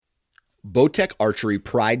Bowtech Archery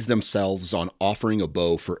prides themselves on offering a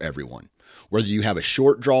bow for everyone. Whether you have a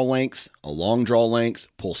short draw length, a long draw length,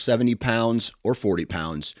 pull 70 pounds or 40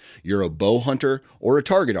 pounds, you're a bow hunter or a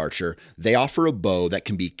target archer, they offer a bow that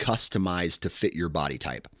can be customized to fit your body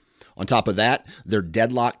type. On top of that, their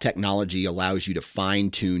deadlock technology allows you to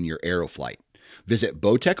fine-tune your arrow flight. Visit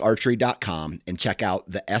bowtecharchery.com and check out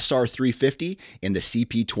the SR350 and the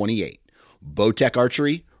CP28. Bowtech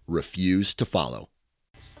Archery, refuse to follow.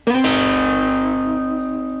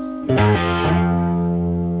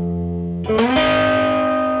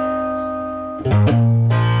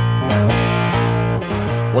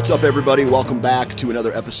 What's up, everybody? Welcome back to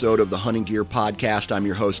another episode of the Hunting Gear Podcast. I'm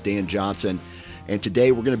your host, Dan Johnson, and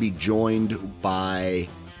today we're going to be joined by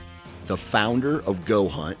the founder of Go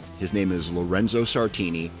Hunt. His name is Lorenzo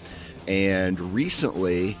Sartini, and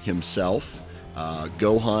recently himself,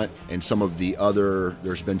 Go Hunt, and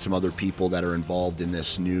there's been some other people that are involved in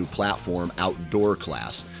this new platform, Outdoor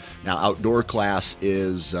Class. Now, Outdoor Class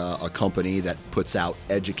is a company that puts out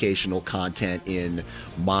educational content in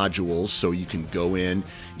modules, so you can go in,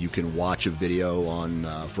 you can watch a video on,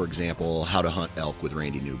 for example, how to hunt elk with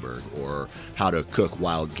Randy Newberg, or how to cook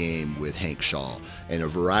wild game with Hank Shaw, and a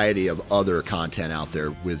variety of other content out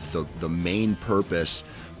there with the main purpose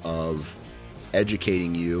of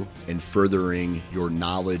educating you and furthering your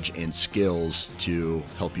knowledge and skills to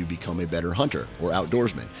help you become a better hunter or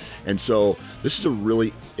outdoorsman. And so this is a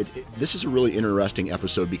really interesting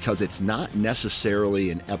episode because it's not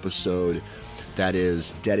necessarily an episode that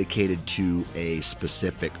is dedicated to a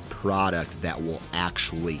specific product that will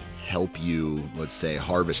actually help you, let's say,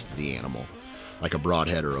 harvest the animal, like a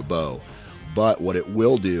broadhead or a bow. But what it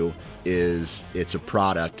will do is it's a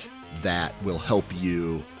product that will help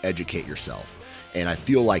you educate yourself. And I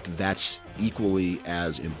feel like that's equally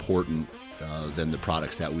as important than the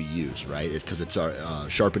products that we use, right? Because it's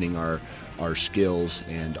sharpening our skills,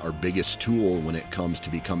 and our biggest tool when it comes to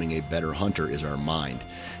becoming a better hunter is our mind.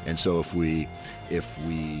 And so if we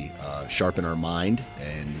sharpen our mind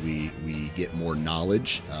and we get more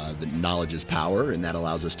knowledge, the knowledge is power, and that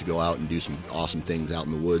allows us to go out and do some awesome things out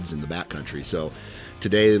in the woods in the backcountry. So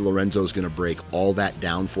today Lorenzo is going to break all that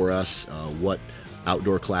down for us, what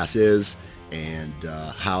Outdoor Class is, and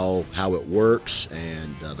how it works,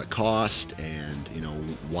 and the cost, and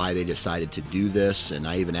why they decided to do this. And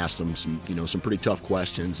I even asked them some pretty tough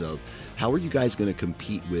questions of how are you guys going to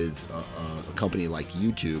compete with a company like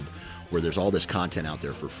YouTube, where there's all this content out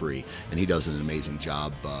there for free. And he does an amazing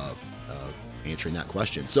job answering that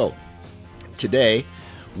question. So today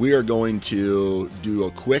we are going to do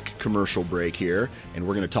a quick commercial break here, and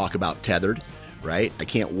we're going to talk about Tethered. Right? I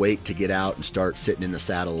can't wait to get out and start sitting in the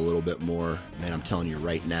saddle a little bit more. Man, I'm telling you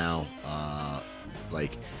right now,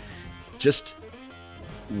 just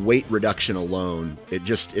weight reduction alone,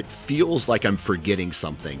 it feels like I'm forgetting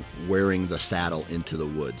something wearing the saddle into the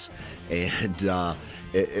woods. And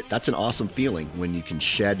that's an awesome feeling when you can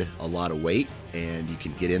shed a lot of weight and you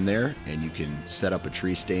can get in there and you can set up a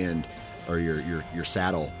tree stand or your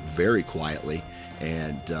saddle very quietly,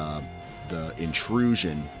 and the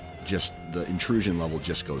intrusion level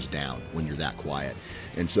just goes down when you're that quiet.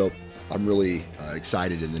 And so I'm really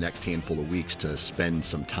excited in the next handful of weeks to spend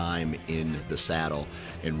some time in the saddle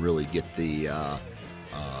and really get the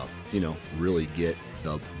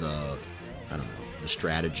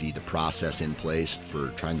strategy, the process in place for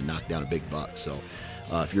trying to knock down a big buck. So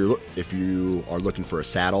if you are looking for a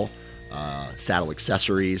saddle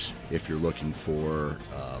accessories, if you're looking for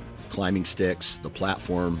climbing sticks, the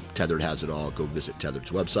platform, Tethered has it all. Go visit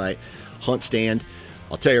Tethered's website. Hunt Stand,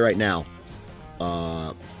 I'll tell you right now,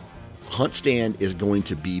 Hunt Stand is going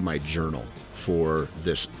to be my journal for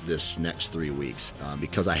this next 3 weeks,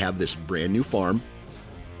 because I have this brand new farm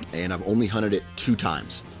and I've only hunted it 2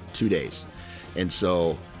 days. And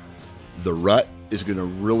so the rut is going to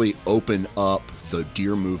really open up the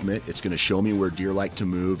deer movement. It's going to show me where deer like to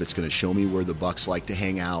move. It's going to show me where the bucks like to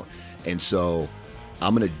hang out. And so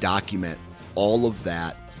I'm going to document all of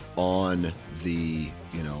that on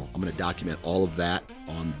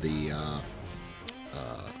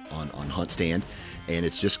on Hunt Stand, and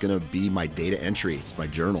it's just going to be my data entry. It's my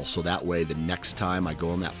journal. So that way, the next time I go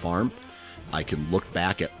on that farm, I can look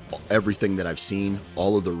back at everything that I've seen,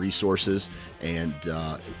 all of the resources, and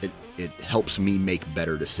it helps me make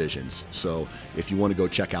better decisions. So if you want to go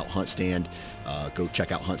check out Hunt Stand, go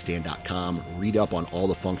check out huntstand.com. Read up on all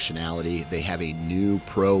the functionality. They have a new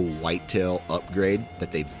Pro Whitetail upgrade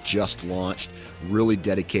that they've just launched, really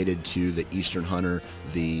dedicated to the Eastern hunter,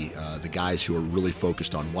 the guys who are really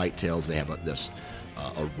focused on whitetails. They have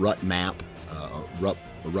a rut map,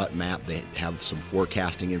 rut map. They have some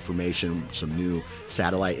forecasting information, some new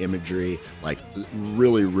satellite imagery, like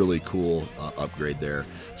really, really cool upgrade there.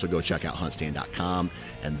 So go check out huntstand.com.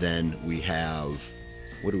 And then we have,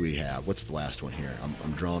 what do we have? What's the last one here?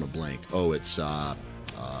 I'm drawing a blank. Oh, it's, what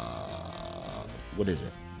is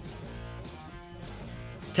it?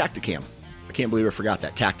 Tactacam. I can't believe I forgot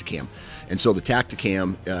that, Tactacam. And so the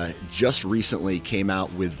Tactacam just recently came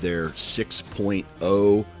out with their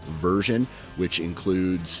 6.0 version, which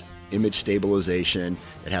includes image stabilization.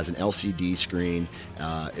 It has an LCD screen.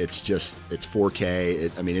 It's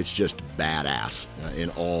 4K. It's just badass in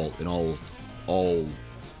all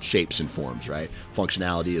shapes and forms, right?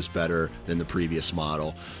 Functionality is better than the previous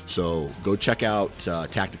model. So go check out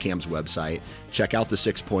Tactacam's website. Check out the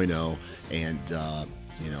 6.0 and,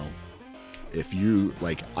 if you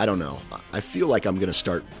I don't know, I feel like I'm going to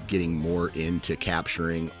start getting more into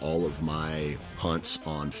capturing all of my hunts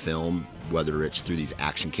on film, whether it's through these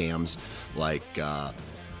action cams like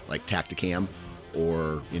Tactacam,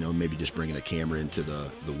 or maybe just bringing a camera into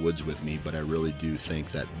the woods with me. But I really do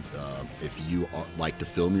think that if you like to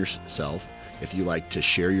film yourself, if you like to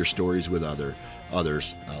share your stories with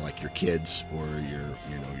others, like your kids or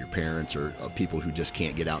your parents or people who just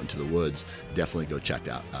can't get out into the woods, definitely go check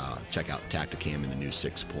out Tactacam in the new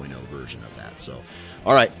 6.0 version of that. So,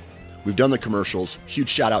 all right, we've done the commercials. Huge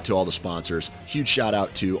shout out to all the sponsors. Huge shout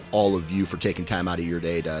out to all of you for taking time out of your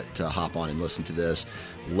day to hop on and listen to this.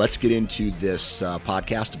 Let's get into this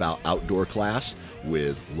podcast about outdoor class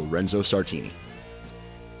with Lorenzo Sartini.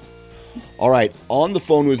 All right, on the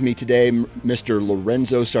phone with me today, Mr.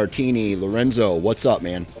 Lorenzo Sartini. Lorenzo, what's up,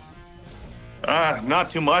 man?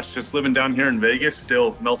 Not too much. Just living down here in Vegas,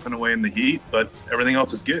 still melting away in the heat, but everything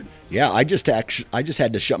else is good. Yeah, I just had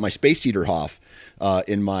to shut my space heater off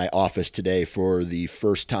in my office today for the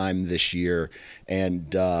first time this year,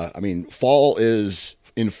 and fall is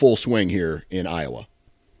in full swing here in Iowa.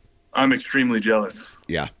 I'm extremely jealous.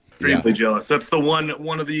 Yeah. Extremely jealous. That's the one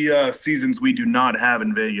of the seasons we do not have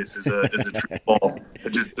in Vegas is a true fall.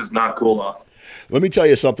 It just does not cool off. Let me tell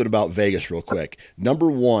you something about Vegas real quick.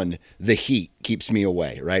 Number one, the heat keeps me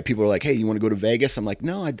away, right? People are like, hey, you want to go to Vegas? I'm like,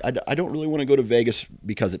 no, I don't really want to go to Vegas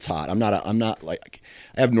because it's hot. I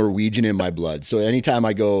have Norwegian in my blood. So anytime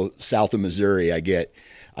I go south of Missouri, I get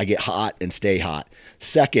hot and stay hot.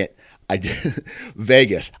 Second,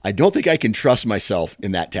 Vegas, I don't think I can trust myself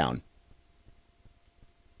in that town.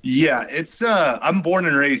 Yeah, it's I'm born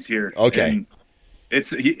and raised here. Okay.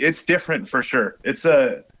 It's different for sure. It's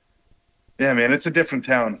a different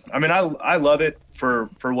town. I love it for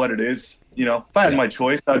what it is. If I had my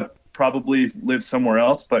choice, I'd probably live somewhere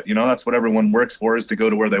else, but that's what everyone works for, is to go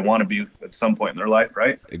to where they want to be at some point in their life,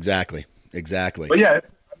 right? Exactly. But yeah,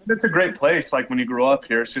 it's a great place. Like when you grow up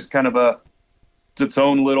here, it's just kind of it's its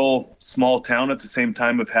own little small town at the same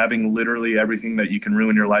time of having literally everything that you can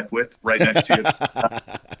ruin your life with right next to you.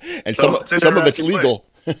 And some of it's legal.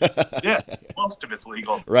 Yeah, most of it's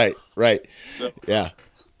legal. Right. So, yeah,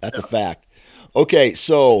 that's a fact. Okay,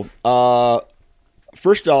 so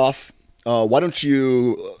first off, why don't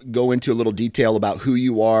you go into a little detail about who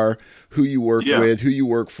you are, who you work with, who you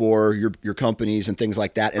work for, your companies and things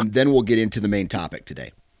like that, and then we'll get into the main topic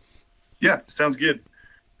today. Yeah, sounds good.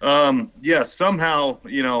 Somehow,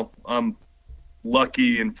 I'm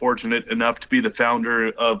lucky and fortunate enough to be the founder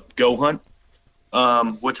of Go Hunt,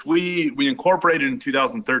 which we incorporated in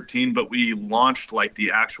 2013, but we launched like the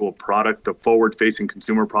actual product, the forward-facing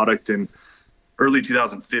consumer product, in early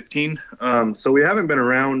 2015. So we haven't been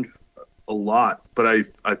around a lot, but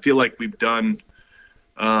I feel like we've done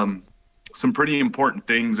some pretty important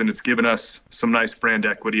things, and it's given us some nice brand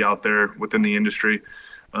equity out there within the industry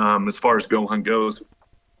as far as Go Hunt goes.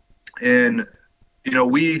 And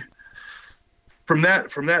we from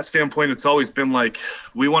that standpoint, it's always been like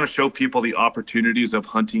we want to show people the opportunities of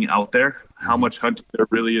hunting out there, how much hunting there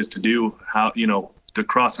really is to do, how to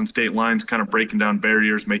crossing state lines, kind of breaking down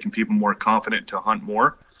barriers, making people more confident to hunt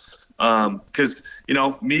more. Because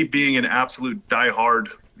me being an absolute diehard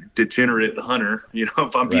degenerate hunter,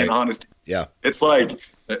 if I'm being honest, it's like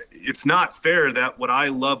it's not fair that what I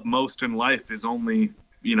love most in life is only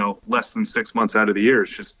less than 6 months out of the year.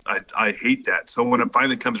 It's just, I hate that. So when it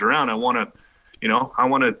finally comes around, I want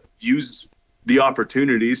to use the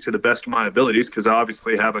opportunities to the best of my abilities, because I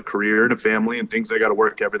obviously have a career and a family and things I got to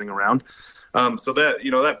work everything around. So that,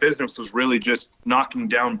 that business was really just knocking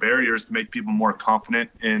down barriers to make people more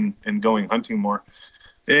confident in going hunting more.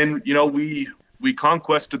 And, we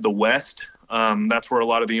conquested the West. That's where a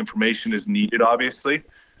lot of the information is needed, obviously.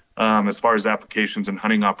 As far as applications and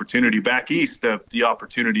hunting opportunity. Back east, the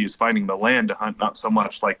opportunity is finding the land to hunt, not so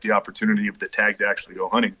much like the opportunity of the tag to actually go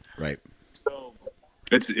hunting. Right. So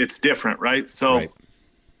it's different, right? So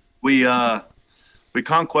Right. we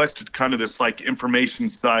conquested kind of this like information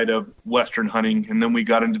side of Western hunting, and then we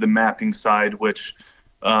got into the mapping side, which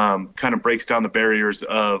kind of breaks down the barriers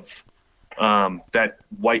of that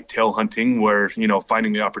whitetail hunting, where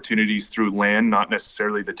finding the opportunities through land, not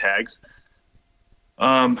necessarily the tags.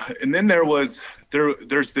 And then there's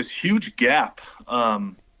this huge gap.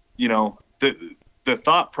 The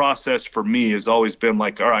thought process for me has always been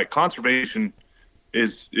like, all right, conservation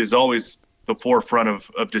is always the forefront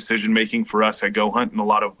of decision making for us at Go Hunt and a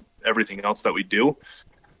lot of everything else that we do.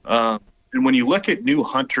 And when you look at new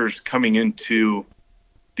hunters coming into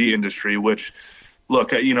the industry, which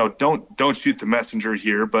look, don't shoot the messenger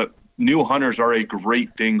here, but new hunters are a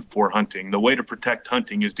great thing for hunting. The way to protect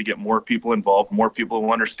hunting is to get more people involved, more people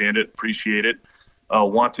who understand it, appreciate it,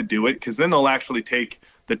 want to do it, because then they'll actually take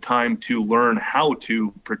the time to learn how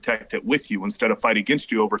to protect it with you instead of fight against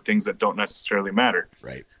you over things that don't necessarily matter.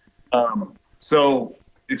 Right. So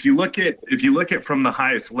if you look at from the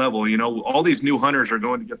highest level, all these new hunters are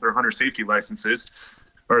going to get their hunter safety licenses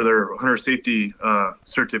or their hunter safety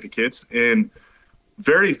certificates, and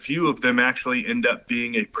very few of them actually end up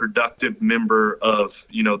being a productive member of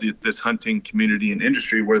this hunting community and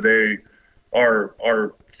industry where they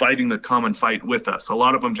are fighting the common fight with us. A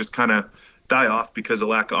lot of them just kind of die off because of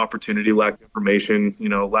lack of opportunity, lack of information,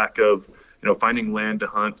 lack of finding land to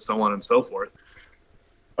hunt, so on and so forth.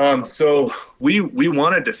 So we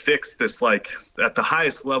wanted to fix this, like at the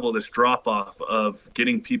highest level, this drop off of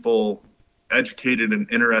getting people educated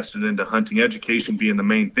and interested into hunting, education being the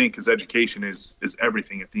main thing, because education is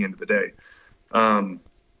everything at the end of the day.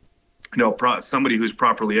 Somebody who's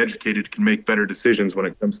properly educated can make better decisions when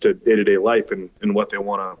it comes to day-to-day life and what they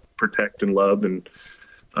want to protect and love, and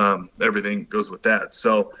everything goes with that.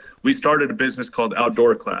 So we started a business called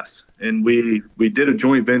Outdoor Class, and we did a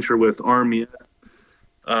joint venture with RMEF,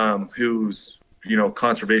 who's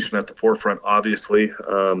conservation at the forefront, obviously,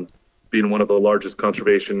 being one of the largest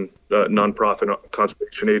conservation nonprofit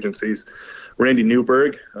conservation agencies. Randy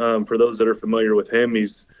Newberg, for those that are familiar with him,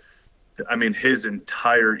 his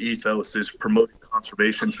entire ethos is promoting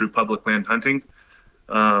conservation through public land hunting.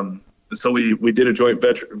 So we did a joint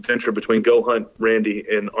venture between Go Hunt, Randy,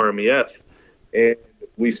 and RMEF, and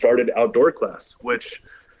we started Outdoor Class, which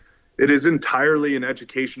it is entirely an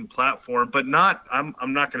education platform, but not. I'm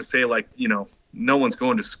not going to say like no one's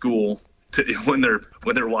going to school when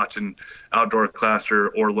they're watching Outdoor Class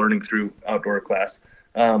or learning through Outdoor Class.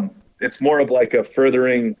 It's more of like a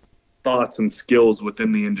furthering thoughts and skills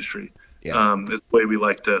within the industry. Yeah. Is the way we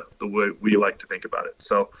like to think about it.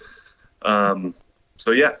 So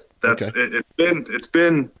yeah, that's okay. It's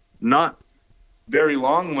been not very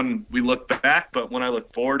long when we look back, but when I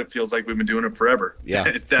look forward, it feels like we've been doing it forever. Yeah.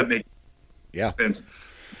 If that makes sense.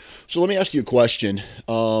 So let me ask you a question.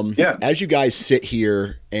 As you guys sit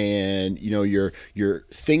here and your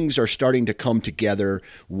things are starting to come together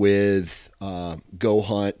with Go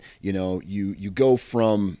Hunt, you go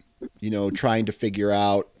from trying to figure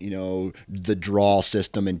out the draw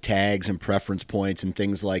system and tags and preference points and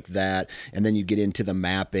things like that, and then you get into the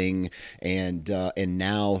mapping and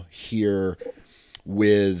now here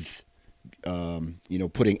with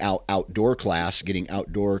putting out Outdoor Class, getting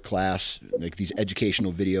Outdoor Class, like these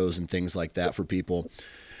educational videos and things like that for people.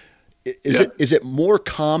 Is it more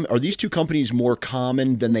common? Are these two companies more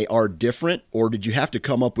common than they are different, or did you have to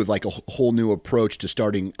come up with like a whole new approach to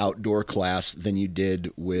starting Outdoor Class than you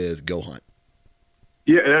did with Go Hunt?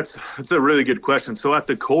 Yeah, that's a really good question. So at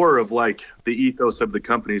the core of like the ethos of the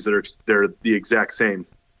companies, they're the exact same.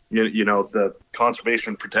 The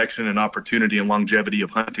conservation, protection, and opportunity and longevity of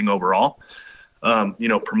hunting overall.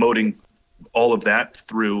 Promoting all of that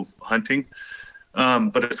through hunting.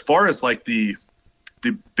 But as far as like the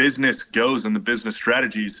business goes and the business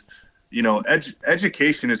strategies,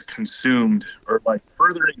 education is consumed, or like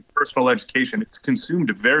furthering personal education, it's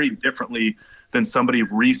consumed very differently than somebody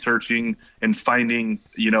researching and finding,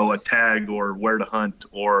 a tag or where to hunt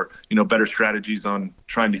or, better strategies on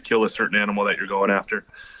trying to kill a certain animal that you're going after.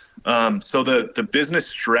 So the business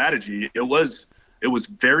strategy, it was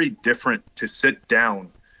very different to sit down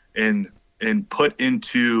and put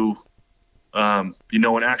into, an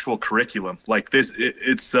actual curriculum like this.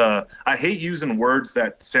 It's I hate using words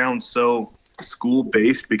that sound so school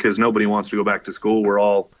based, because nobody wants to go back to school. We're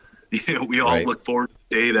all, we all right. Look forward to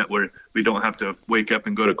the day that we don't have to wake up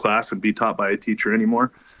and go to class and be taught by a teacher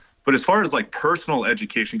anymore. But as far as like personal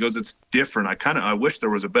education goes, it's different. I wish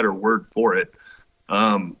there was a better word for it.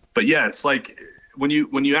 But yeah, it's like when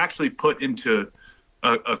you actually put into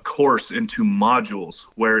a course into modules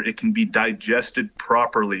where it can be digested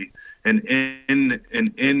properly and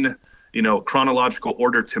in chronological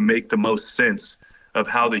order to make the most sense of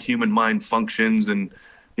how the human mind functions, and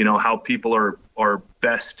how people are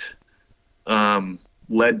best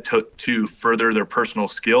led to further their personal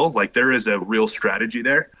skill. Like, there is a real strategy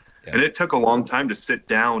there. Yeah. And it took a long time to sit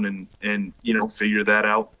down and figure that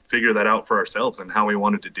out for ourselves and how we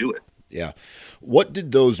wanted to do it. Yeah. What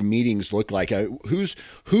did those meetings look like?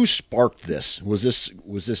 Who sparked this? Was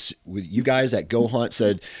this with you guys at Go Hunt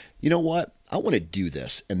said, you know what, I want to do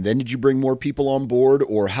this? And then did you bring more people on board,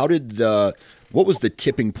 or what was the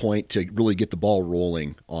tipping point to really get the ball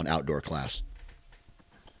rolling on outdoor class?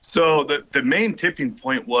 So the main tipping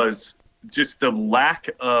point was just the lack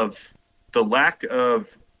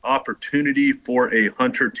of opportunity for a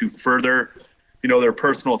hunter to further, their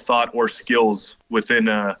personal thought or skills within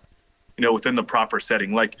the proper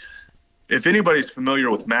setting. Like, if anybody's familiar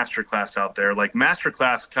with Masterclass out there, like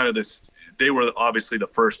Masterclass, they were obviously the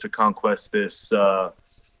first to conquest this,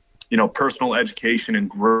 personal education and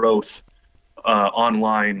growth,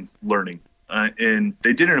 online learning. And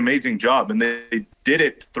they did an amazing job, and they did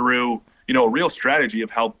it through, a real strategy of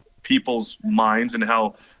how people's minds and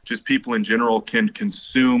how just people in general can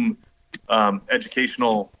consume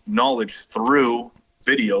educational knowledge through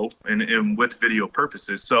video and with video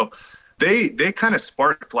purposes. So they kind of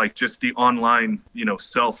sparked like just the online,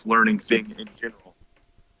 self-learning thing in general.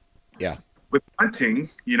 Yeah. With hunting,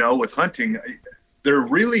 there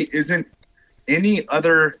really isn't any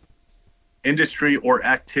other industry or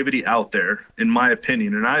activity out there, in my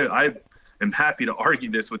opinion, and I am happy to argue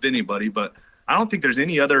this with anybody, but I don't think there's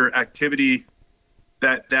any other activity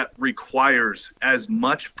that requires as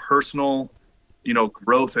much personal,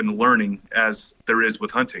 growth and learning as there is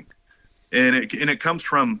with hunting. And it comes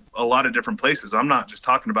from a lot of different places. I'm not just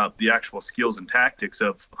talking about the actual skills and tactics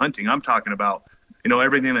of hunting. I'm talking about,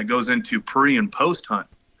 everything that goes into pre and post hunt.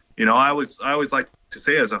 I always like to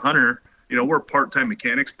say, as a hunter, we're part-time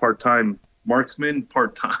mechanics, part-time marksmen,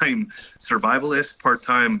 part-time survivalists,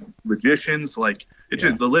 part-time magicians. Like,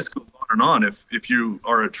 just the list goes on and on if you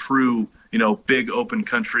are a true, big open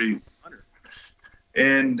country hunter.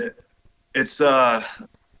 And it's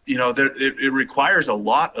it requires a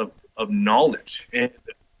lot of knowledge. And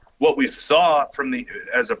what we saw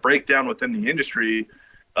as a breakdown within the industry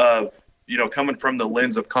of, coming from the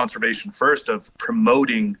lens of conservation first, of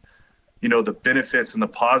promoting, the benefits and the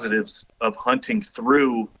positives of hunting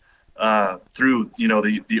through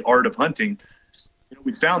the art of hunting,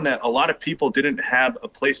 we found that a lot of people didn't have a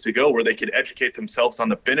place to go where they could educate themselves on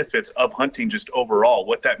the benefits of hunting, just overall,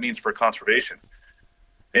 what that means for conservation.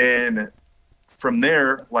 And from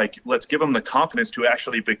there, like, let's give them the confidence to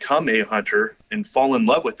actually become a hunter and fall in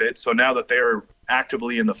love with it. So now that they're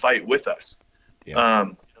actively in the fight with us,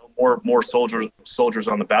 more soldiers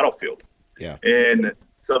on the battlefield. Yeah. And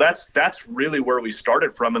so that's really where we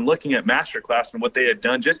started from, and looking at Masterclass and what they had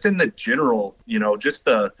done just in the general, just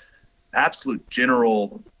the absolute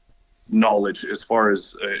general knowledge as far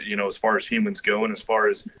as humans go and as far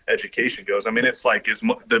as education goes. I mean, it's like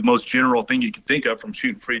the most general thing you can think of, from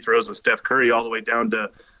shooting free throws with Steph Curry all the way down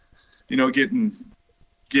to,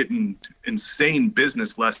 getting insane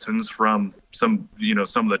business lessons from some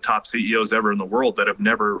of the top CEOs ever in the world that have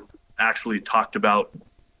never actually talked about,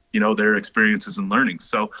 their experiences and learning.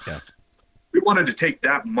 So we wanted to take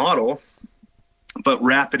that model, but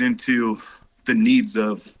wrap it into the needs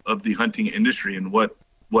of the hunting industry and what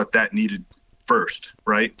that needed first.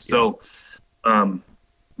 Right. Yeah. So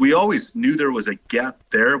we always knew there was a gap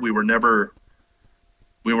there. We were never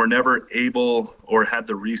able or had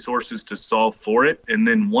the resources to solve for it. And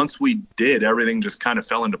then once we did, everything just kind of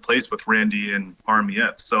fell into place with Randy and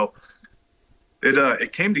RMEF. So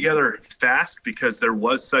it came together fast because there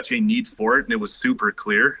was such a need for it, and it was super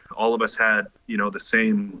clear. All of us had, the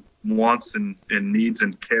same wants and needs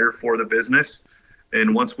and care for the business.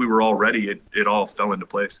 And once we were all ready, it all fell into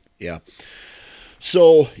place. Yeah.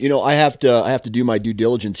 So, I have to do my due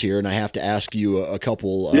diligence here, and I have to ask you a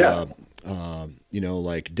couple,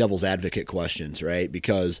 like devil's advocate questions, right?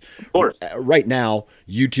 Because of course, right now,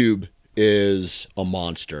 YouTube is a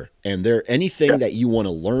monster, and anything that you want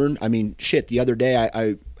to learn. I mean, shit, the other day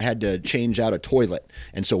I had to change out a toilet.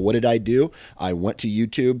 And so what did I do? I went to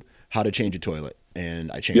YouTube, how to change a toilet.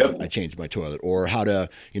 And I changed my toilet, or how to,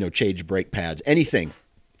 change brake pads. Anything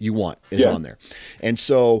you want is on there. And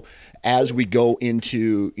so as we go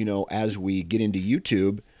into, as we get into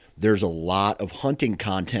YouTube, there's a lot of hunting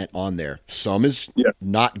content on there. Some is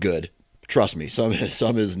not good. Trust me, some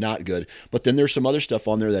is not good. But then there's some other stuff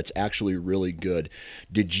on there that's actually really good.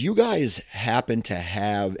 Did you guys happen to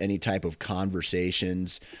have any type of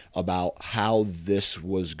conversations about how this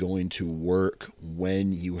was going to work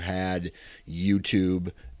when you had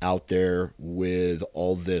YouTube out there with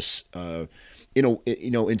all this,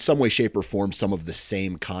 in some way, shape, or form, some of the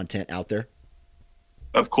same content out there?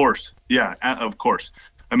 Of course. Yeah, of course.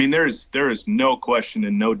 I mean, there is no question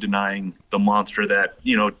and no denying the monster that,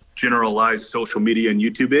 generalized social media and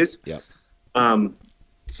YouTube is. Yeah.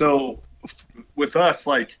 So with us,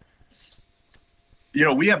 like,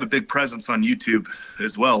 we have a big presence on YouTube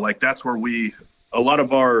as well. Like, that's where a lot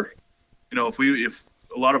of our, if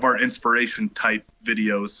a lot of our inspiration type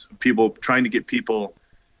videos, people trying to get people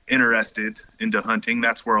interested into hunting,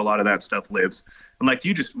 that's where a lot of that stuff lives. And like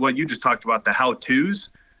what you just talked about, the how-tos,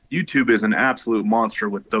 YouTube is an absolute monster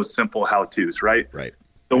with those simple how-tos, right? Right.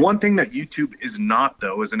 The one thing that YouTube is not,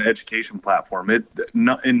 though, is an education platform. In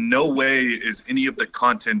no way is any of the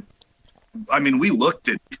content. I mean, we looked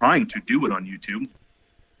at trying to do it on YouTube,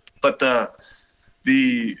 but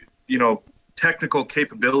the technical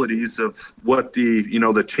capabilities of what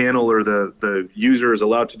the channel or the user is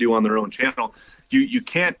allowed to do on their own channel, you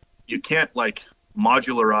can't like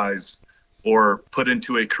modularize or put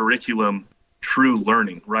into a curriculum true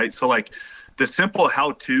learning, right? So like the simple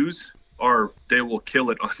how-tos they will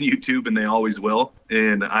kill it on YouTube, and they always will.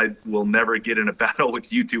 And I will never get in a battle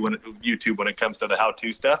with YouTube when it comes to the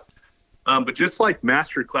how-to stuff. But just like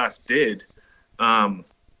Masterclass did,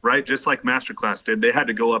 right? Just like Masterclass did, they had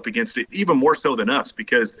to go up against it even more so than us,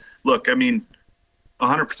 because look, I mean,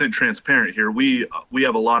 100% transparent here. We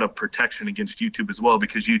have a lot of protection against YouTube as well,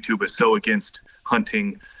 because YouTube is so against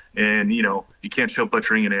hunting, and you can't show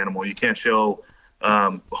butchering an animal, you can't show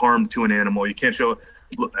harm to an animal, you can't show.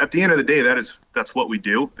 Look, at the end of the day, that's what we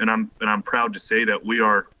do, and I'm proud to say that we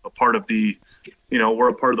are a part of we're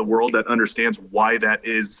a part of the world that understands why that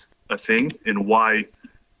is a thing, and why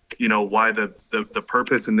the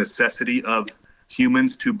purpose and necessity of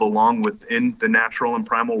humans to belong within the natural and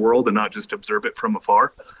primal world and not just observe it from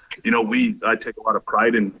afar. I take a lot of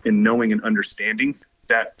pride in knowing and understanding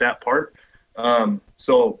that part.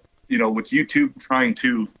 So with YouTube trying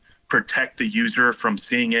to protect the user from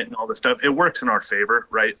seeing it and all this stuff, it works in our favor,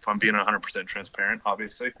 right? If I'm being 100% transparent,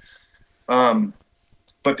 obviously.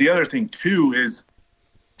 But the other thing too is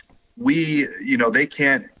they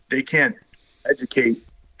can't educate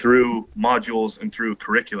through modules and through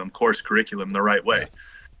course curriculum the right way.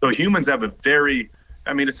 So humans have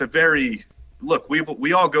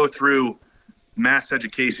we all go through mass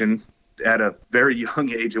education at a very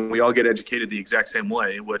young age, and we all get educated the exact same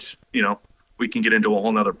way, which, we can get into a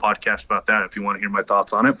whole nother podcast about that if you want to hear my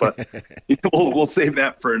thoughts on it, but we'll save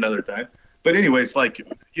that for another time. But anyways,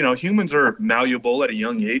 humans are malleable at a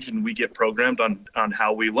young age, and we get programmed on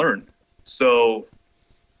how we learn. So,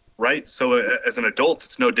 right. So as an adult,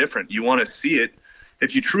 it's no different. You want to see it.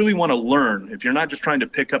 If you truly want to learn, if you're not just trying to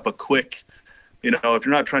pick up a quick, if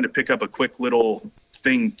you're not trying to pick up a quick little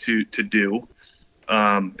thing to do,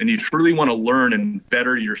 and you truly want to learn and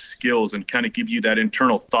better your skills and kind of give you that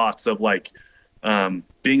internal thoughts of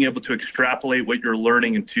being able to extrapolate what you're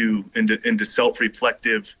learning into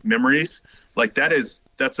self-reflective memories,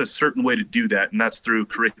 that's a certain way to do that. And that's through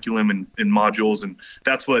curriculum and modules. And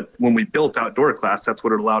that's when we built Outdoor Class, that's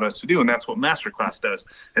what it allowed us to do. And that's what Masterclass does.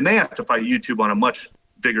 And they have to fight YouTube on a much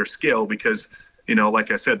bigger scale because,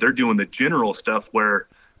 like I said, they're doing the general stuff where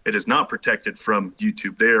it is not protected from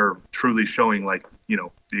YouTube. They're truly showing the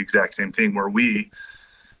exact same thing, where we,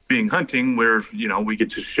 being hunting, where, we get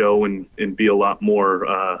to show and be a lot more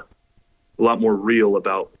real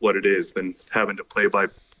about what it is than having to play by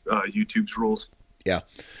YouTube's rules. Yeah.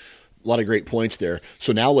 A lot of great points there.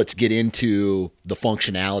 So now let's get into the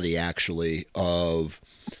functionality actually of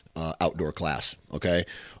Outdoor Class. Okay.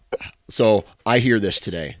 So I hear this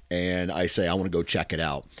today and I say, I want to go check it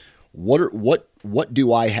out. What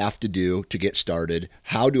do I have to do to get started?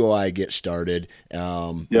 How do I get started?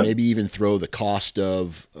 Maybe even throw the cost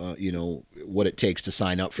of, what it takes to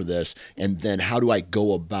sign up for this. And then how do I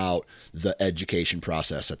go about the education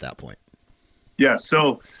process at that point? Yeah,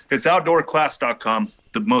 so it's outdoorclass.com.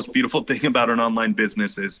 The most beautiful thing about an online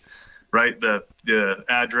business is, right, the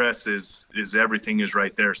address is everything is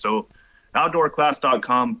right there. So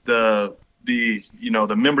outdoorclass.com, the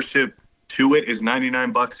membership to it is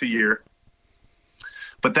 $99 a year.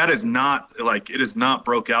 But that is not it is not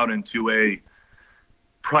broke out into a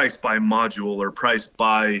price by module or price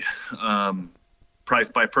by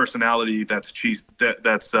personality that's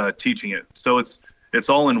teaching it. So it's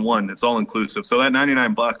all in one. It's all inclusive. So that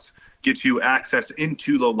 $99 gets you access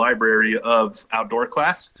into the library of Outdoor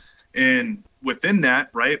Class. And within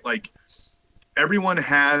that, right, everyone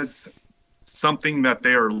has something that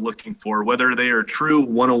they are looking for, whether they are true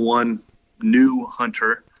 101 new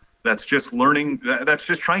hunter that's just learning, that's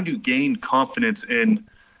just trying to gain confidence in,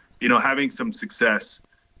 having some success.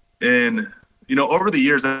 And, over the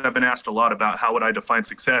years, I've been asked a lot about how would I define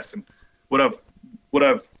success. And what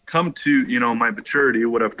I've come to, my maturity,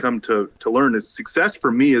 what I've come to learn is success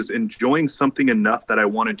for me is enjoying something enough that I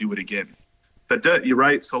want to do it again. You're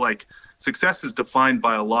right. So like success is defined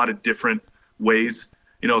by a lot of different ways.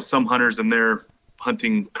 Some hunters in their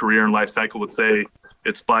hunting career and life cycle would say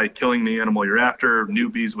it's by killing the animal you're after.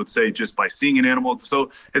 Newbies would say just by seeing an animal.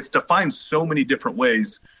 So it's defined so many different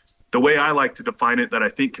ways. The way I like to define it that I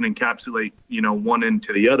think can encapsulate, one end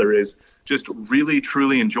to the other is just really,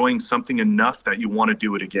 truly enjoying something enough that you want to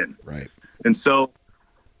do it again. Right. And so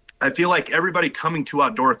I feel like everybody coming to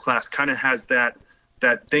outdoor class kind of has that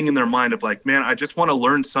thing in their mind of like, man, I just want to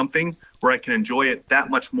learn something where I can enjoy it that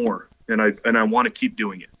much more. And I want to keep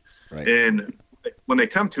doing it. Right. And when they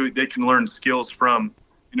come to it, they can learn skills from,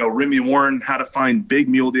 Remy Warren, how to find big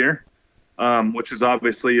mule deer, which is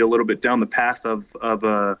obviously a little bit down the path of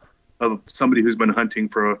somebody who's been hunting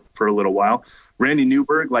for a little while. Randy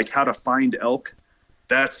Newberg, like how to find elk.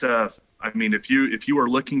 That's if you are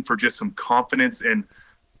looking for just some confidence and,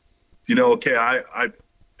 okay, I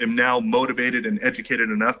am now motivated and educated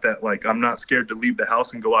enough that like I'm not scared to leave the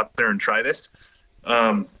house and go out there and try this.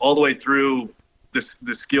 All the way through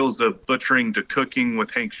the skills of butchering to cooking with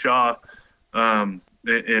Hank Shaw,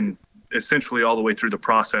 and essentially all the way through the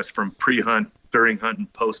process from pre-hunt, during hunt,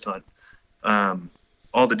 and post-hunt.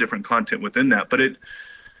 All the different content within that.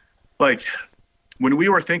 But when we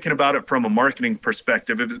were thinking about it from a marketing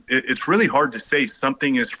perspective, it's really hard to say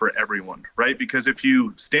something is for everyone, right? Because if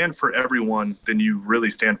you stand for everyone, then you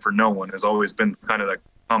really stand for no one, has always been kind of the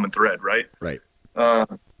common thread, right? Right.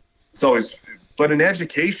 It's always, but in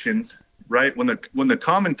education, right, when the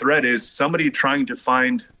common thread is somebody trying to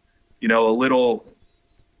find, a little,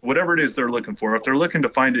 whatever it is they're looking for, if they're looking to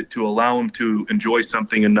find it to allow them to enjoy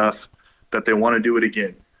something enough that they want to do it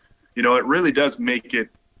again, it really does make it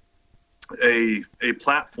a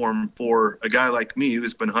platform for a guy like me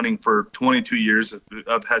who's been hunting for 22 years.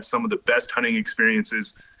 I've had some of the best hunting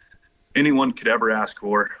experiences anyone could ever ask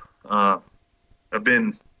for. I've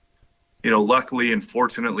been, luckily and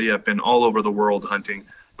fortunately, I've been all over the world hunting,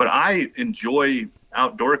 but I enjoy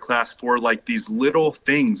outdoor class for like these little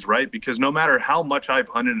things, right? Because no matter how much I've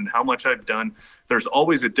hunted and how much I've done, there's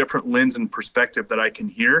always a different lens and perspective that I can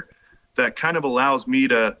hear that kind of allows me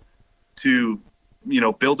to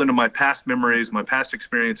build into my past memories, my past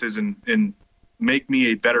experiences, and make me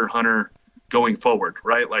a better hunter going forward,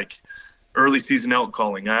 right? Like early season elk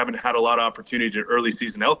calling. I haven't had a lot of opportunity to early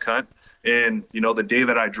season elk hunt. And, the day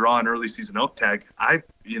that I draw an early season elk tag, I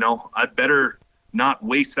better not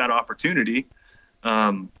waste that opportunity.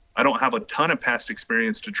 I don't have a ton of past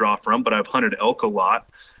experience to draw from, but I've hunted elk a lot.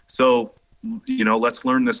 So, let's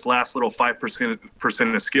learn this last little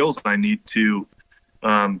 5% of skills I need to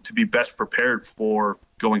be best prepared for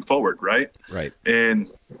going forward. Right. Right.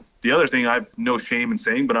 And the other thing, I've no shame in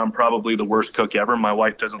saying, but I'm probably the worst cook ever. My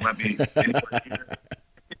wife doesn't let me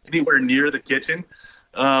anywhere near the kitchen.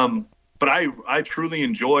 But I truly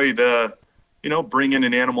enjoy bringing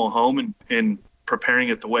an animal home and preparing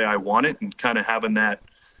it the way I want it and kind of having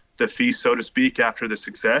the feast, so to speak, after the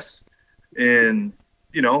success. And,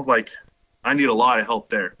 I need a lot of help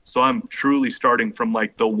there. So I'm truly starting from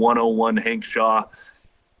like the 101 Hank Shaw,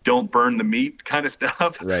 don't burn the meat kind of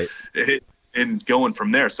stuff. Right. And going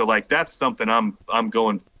from there. So like, that's something I'm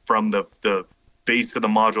going from the base of the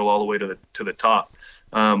module all the way to the top.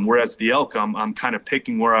 Whereas the elk, I'm kind of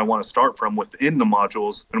picking where I want to start from within the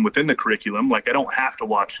modules and within the curriculum. Like I don't have to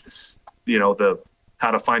watch, the how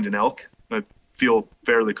to find an elk. I feel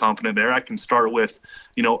fairly confident there. I can start with,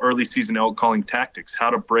 early season elk calling tactics, how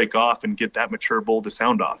to break off and get that mature bull to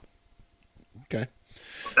sound off. Okay.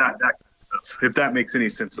 That kind of stuff, if that makes any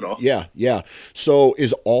sense at all. Yeah. Yeah. So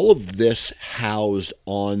is all of this housed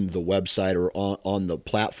on the website or on the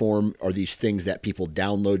platform? Are these things that people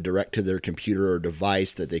download direct to their computer or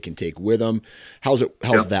device that they can take with them? How's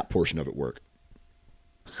that portion of it work?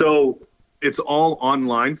 So it's all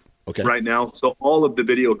online. Okay. Right now. So all of the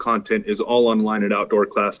video content is all online at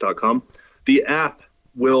outdoorclass.com. The app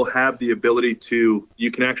will have the ability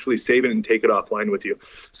you can actually save it and take it offline with you.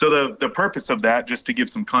 So the purpose of that, just to give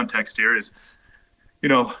some context here, is,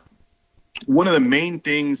 one of the main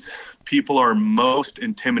things people are most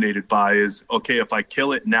intimidated by is, okay, if I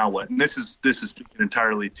kill it, now what? And this is speaking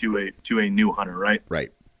entirely to a new hunter, right?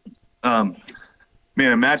 Right. Man,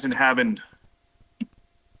 imagine having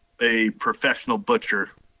a professional butcher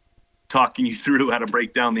talking you through how to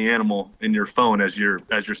break down the animal in your phone as you're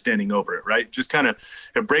standing over it, right? Just kind of,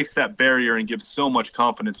 it breaks that barrier and gives so much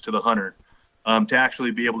confidence to the hunter to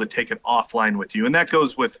actually be able to take it offline with you. And that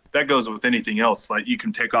goes with anything else. Like you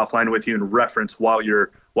can take offline with you and reference while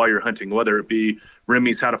you're while you're hunting, whether it be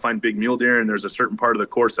Remy's How to Find Big Mule Deer, and there's a certain part of the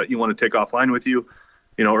course that you want to take offline with you,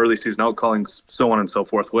 early season out calling, so on and so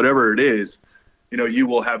forth. Whatever it is, you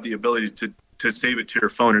will have the ability to save it to your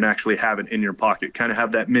phone and actually have it in your pocket, kind of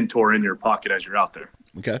have that mentor in your pocket as you're out there.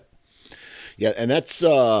 Okay. Yeah. And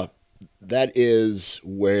that is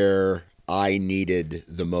where I needed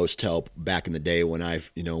the most help back in the day when I,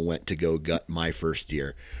 went to go gut my first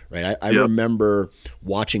deer, right? I Yep. remember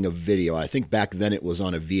watching a video. I think back then it was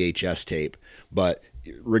on a VHS tape, but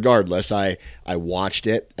regardless, I watched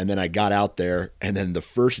it, and then I got out there, and then the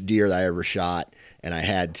first deer that I ever shot, and I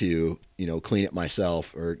had to, clean it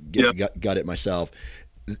myself or gut it myself.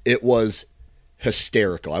 It was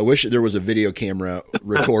hysterical. I wish there was a video camera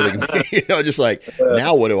recording me, just like,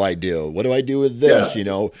 now what do I do? What do I do with this?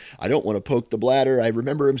 Yeah. I don't want to poke the bladder. I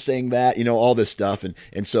remember him saying that, all this stuff.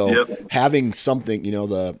 And so having something,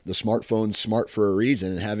 the smartphone's smart for a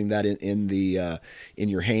reason, and having that in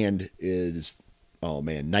your hand is, oh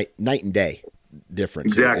man, night and day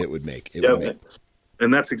difference. Exactly. It would make.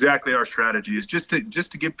 And that's exactly our strategy, is just to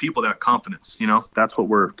give people that confidence. That's what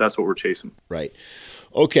we're chasing. Right.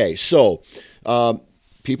 Okay. So,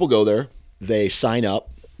 people go there, they sign up,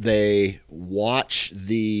 they watch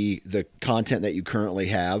the content that you currently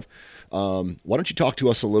have. Why don't you talk to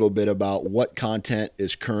us a little bit about what content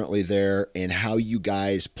is currently there and how you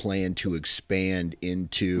guys plan to expand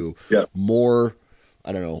into more,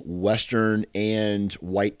 I don't know, Western and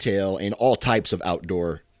whitetail and all types of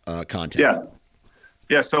outdoor content?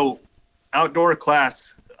 Yeah. So outdoor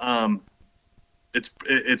class,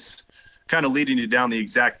 it's kind of leading you down the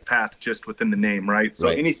exact path just within the name, right? So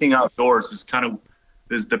anything outdoors is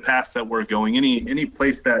the path that we're going. Any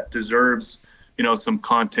place that deserves, some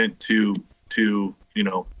content to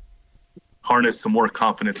harness some more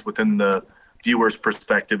confidence within the viewer's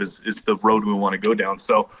perspective is the road we want to go down.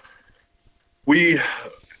 So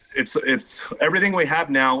it's everything we have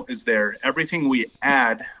now is there. Everything we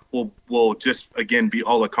add will just, again, be a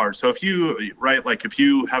la carte. So if you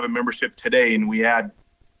have a membership today and we add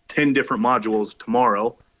 10 different modules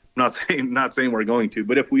tomorrow, not saying we're going to,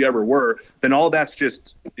 but if we ever were, then all that's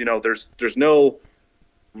just, there's no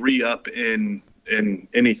re-up in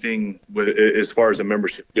anything as far as a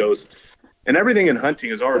membership goes. And everything in hunting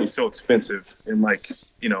is already so expensive, and I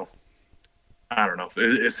don't know,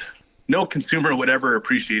 it's no consumer would ever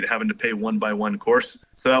appreciate having to pay one by one course.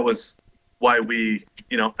 So that was why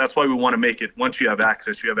that's why we want to make it, once you have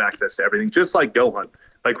access to everything, just like Go Hunt.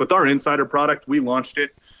 Like with our Insider product, we launched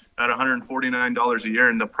it at $149 a year,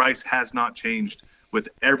 and the price has not changed with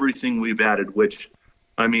everything we've added, which,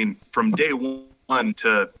 I mean, from day one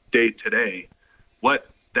to day today, what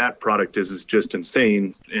that product is just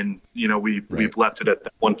insane. And, we've left it at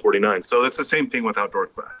that $149. So that's the same thing with outdoor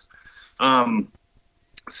class.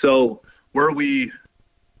 So where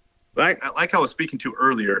like I was speaking to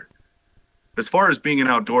earlier, as far as being an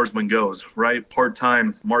outdoorsman goes, right?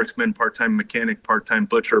 Part-time marksman, part-time mechanic, part-time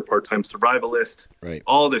butcher, part-time survivalist, right?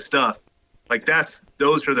 All this stuff. Like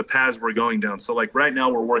those are the paths we're going down. So like right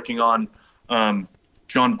now we're working on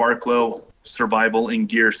John Barklow survival and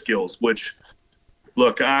gear skills, which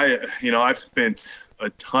look, I've spent a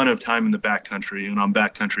ton of time in the backcountry and on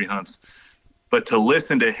backcountry hunts, but to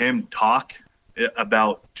listen to him talk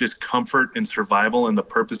about just comfort and survival and the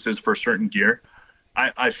purposes for certain gear,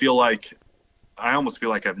 I almost feel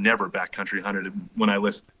like I've never backcountry hunted when I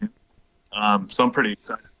listen to him. So I'm pretty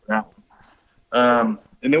excited for that one.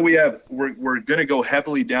 And then we're going to go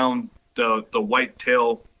heavily down the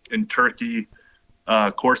whitetail and turkey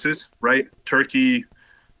courses, right? Turkey,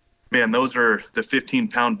 man, those are the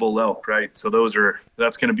 15-pound bull elk, right? So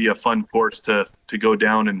that's going to be a fun course to go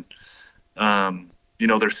down. And,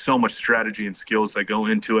 there's so much strategy and skills that go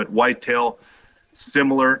into it. Whitetail,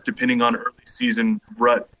 similar, depending on early season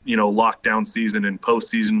rut, lockdown season and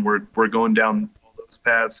postseason, we're going down all those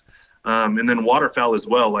paths. And then waterfowl as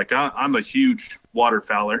well. Like I'm a huge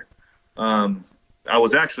waterfowler. I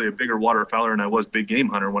was actually a bigger waterfowler than I was big game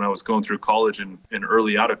hunter when I was going through college and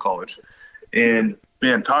early out of college. And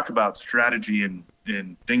man, talk about strategy and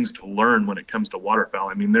things to learn when it comes to waterfowl.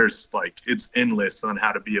 I mean, there's it's endless on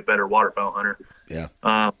how to be a better waterfowl hunter. Yeah.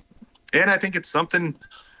 And I think it's something,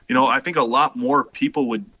 I think a lot more people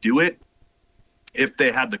would do it if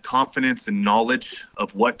they had the confidence and knowledge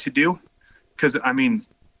of what to do. Because, I mean,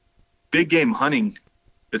 big game hunting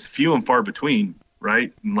is few and far between,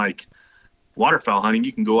 right? And waterfowl hunting,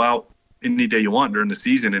 you can go out any day you want during the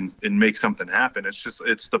season and make something happen.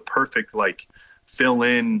 It's the perfect, fill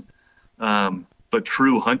in, but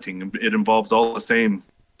true hunting. It involves all the same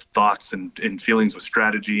thoughts and feelings with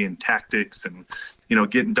strategy and tactics, and,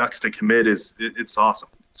 getting ducks to commit it's awesome.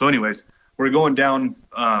 So anyways, we're going down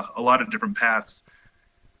a lot of different paths.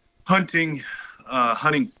 Hunting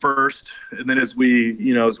first, and then as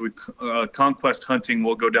we conquest hunting,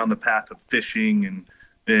 we'll go down the path of fishing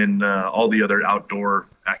and all the other outdoor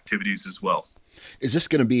activities as well. Is this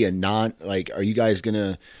going to be are you guys going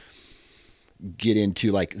to get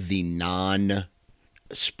into like the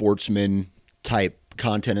non-sportsman type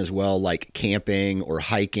content as well, like camping or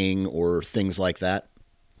hiking or things like that?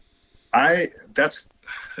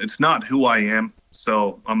 It's not who I am,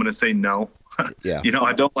 so I'm going to say no. Yeah.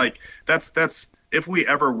 I don't like that's if we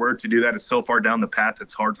ever were to do that, it's so far down the path,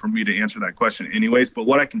 it's hard for me to answer that question anyways. But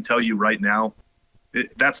what I can tell you right now,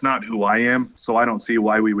 that's not who I am. So I don't see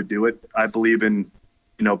why we would do it. I believe in,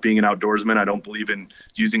 being an outdoorsman. I don't believe in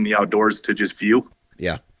using the outdoors to just view.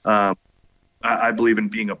 Yeah. I believe in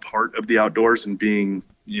being a part of the outdoors and being,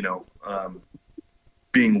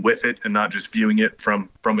 being with it and not just viewing it from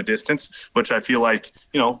a distance, which I feel like,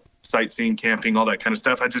 sightseeing, camping, all that kind of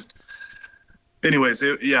stuff. I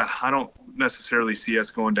don't necessarily see us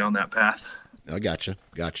going down that path. I gotcha.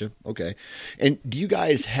 Okay. And do you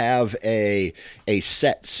guys have a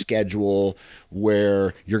set schedule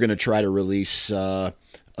where you're going to try to release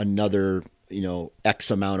another,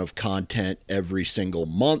 X amount of content every single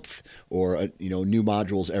month, or, new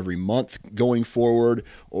modules every month going forward?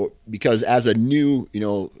 Or because as a new,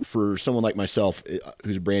 for someone like myself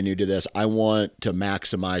who's brand new to this, I want to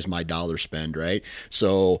maximize my dollar spend, right?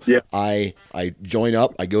 So yeah. I join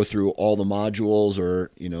up, I go through all the modules,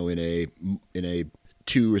 or, in a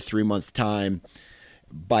 2 or 3 month time.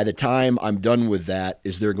 By the time I'm done with that,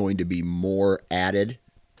 is there going to be more added?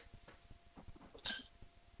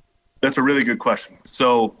 That's a really good question.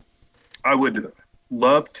 So I would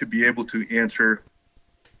love to be able to answer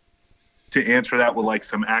that with like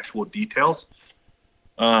some actual details.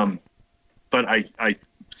 But I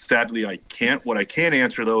sadly, I can't. What I can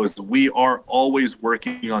answer though is we are always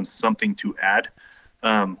working on something to add.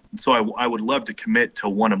 So I would love to commit to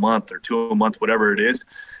 1 a month or 2 a month, whatever it is.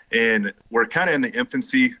 And we're kind of in the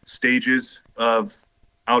infancy stages of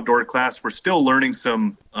outdoor class. We're still learning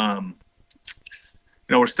some,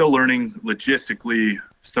 we're still learning logistically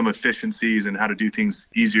some efficiencies and how to do things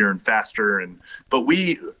easier and faster. But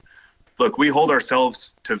we hold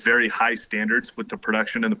ourselves to very high standards with the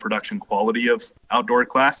production and the production quality of outdoor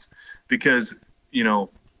class, because,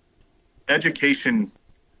 education,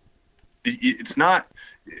 it's not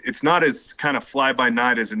as kind of fly by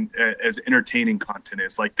night as entertaining content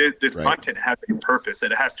is. Like this right. Content has a purpose.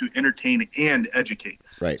 It has to entertain and educate.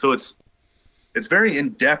 Right. So it's very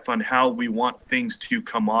in depth on how we want things to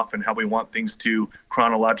come off and how we want things to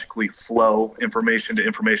chronologically flow, information to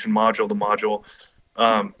information, module to module.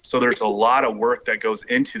 So there's a lot of work that goes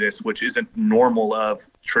into this, which isn't normal of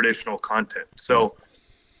traditional content. So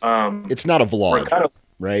it's not a vlog,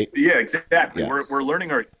 right? Yeah, exactly. Yeah. We're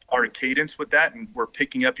learning our cadence with that, and we're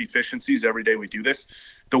picking up efficiencies every day we do this.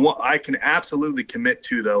 The one I can absolutely commit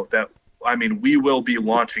to, though, we will be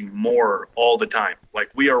launching more all the time.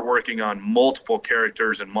 Like, we are working on multiple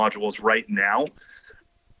characters and modules right now.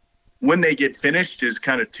 When they get finished is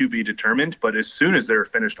kind of to be determined, but as soon as they're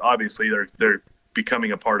finished, obviously they're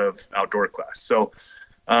becoming a part of outdoor class. So,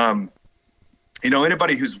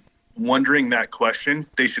 anybody who's wondering that question,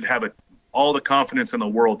 they should have all the confidence in the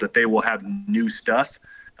world that they will have new stuff.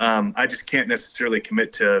 I just can't necessarily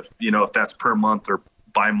commit to, if that's per month or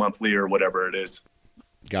bi-monthly or whatever it is.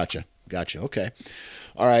 Gotcha. Okay.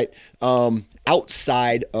 All right.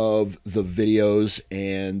 Outside of the videos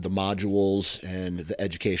and the modules and the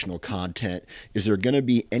educational content, is there going to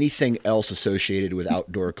be anything else associated with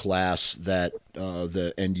outdoor class that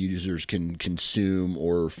the end users can consume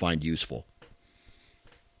or find useful?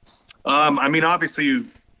 Obviously,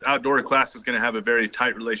 outdoor class is going to have a very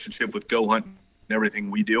tight relationship with Go Hunt and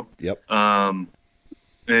everything we do. Yep. And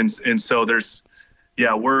so they're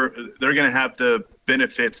going to have the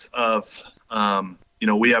benefits of,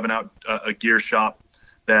 we have a gear shop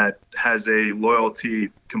that has a loyalty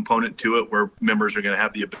component to it, where members are going to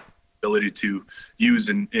have the ability to use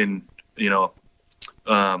and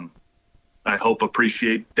I hope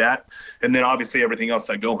appreciate that. And then obviously everything else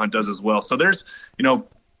that Go Hunt does as well. So there's,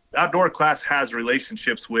 outdoor class has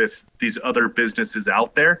relationships with these other businesses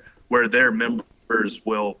out there where their members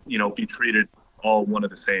will, be treated all one of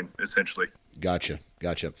the same, essentially. Gotcha.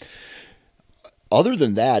 Other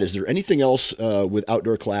than that, is there anything else with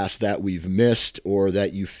outdoor class that we've missed or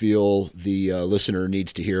that you feel the listener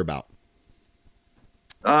needs to hear about?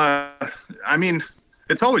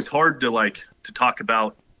 It's always hard to talk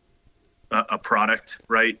about a product,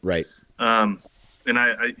 right? Right. and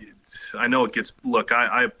I know it gets, look,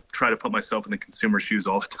 I try to put myself in the consumer shoes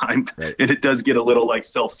all the time, right. And it does get a little like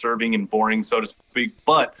self-serving and boring, so to speak.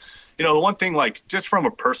 But, you know, the one thing, like just from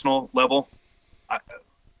a personal level,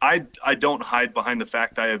 I don't hide behind the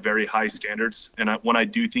fact that I have very high standards. And when I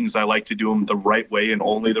do things, I like to do them the right way and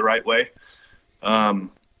only the right way. And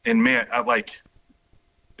man,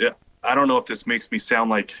 I don't know if this makes me sound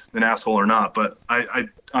like an asshole or not, but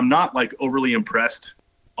I'm not like overly impressed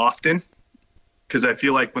often, because I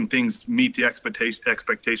feel like when things meet the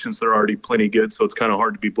expectations, they're already plenty good. So it's kind of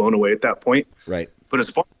hard to be blown away at that point. Right. But as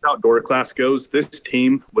far as Outdoor Class goes, this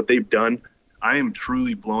team, what they've done, I am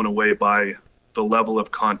truly blown away by the level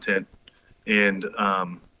of content and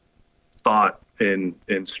thought and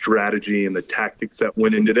strategy and the tactics that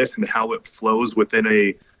went into this and how it flows within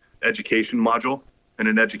a education module and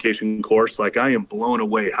an education course. Like, I am blown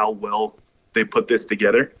away how well they put this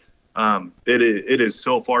together. It is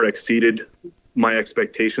so far exceeded my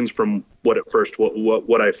expectations from what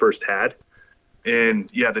I first had. And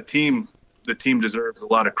yeah, the team deserves a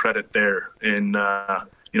lot of credit there. And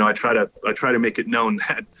you know, I try to make it known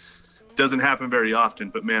that doesn't happen very often,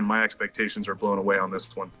 but man, my expectations are blown away on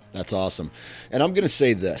this one. That's awesome. And I'm going to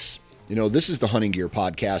say this, you know, this is the Hunting Gear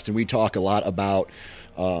Podcast, and we talk a lot about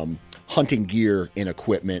hunting gear and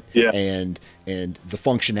equipment, and the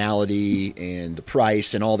functionality and the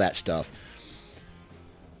price and all that stuff.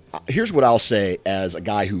 Here's what I'll say as a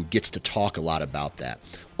guy who gets to talk a lot about that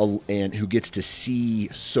and who gets to see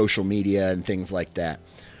social media and things like that.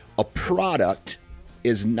 A product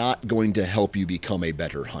is not going to help you become a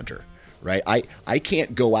better hunter, right? I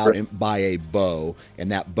can't go out and buy a bow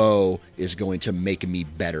and that bow is going to make me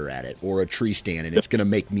better at it, or a tree stand and it's going to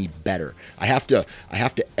make me better. I have to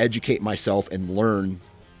educate myself and learn.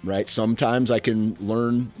 Right. Sometimes I can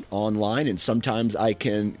learn online, and sometimes I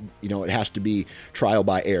can, you know, it has to be trial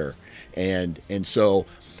by error. And so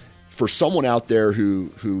for someone out there who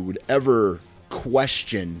would ever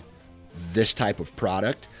question this type of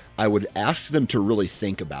product, I would ask them to really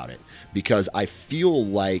think about it, because I feel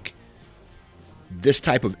like this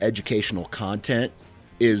type of educational content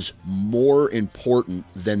is more important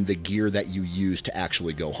than the gear that you use to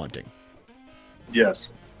actually go hunting. Yes,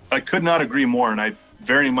 I could not agree more. And I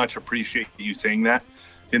very much appreciate you saying that.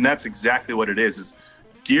 And that's exactly what it is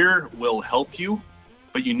gear will help you,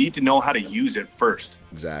 but you need to know how to use it first.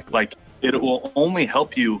 Exactly. Like, it will only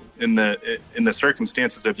help you in the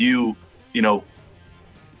circumstances of you know,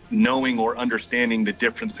 knowing or understanding the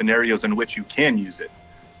different scenarios in which you can use it.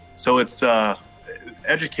 So it's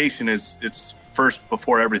education it's first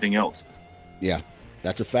before everything else. Yeah.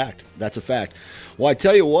 That's a fact. Well, I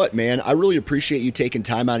tell you what, man, I really appreciate you taking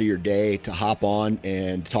time out of your day to hop on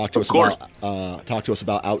and talk to us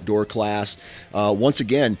about Outdoor Class. Once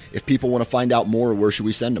again, if people want to find out more, where should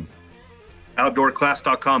we send them?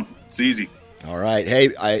 Outdoorclass.com. It's easy. All right. Hey,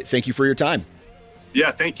 I thank you for your time. Yeah,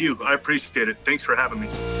 thank you. I appreciate it. Thanks for having me.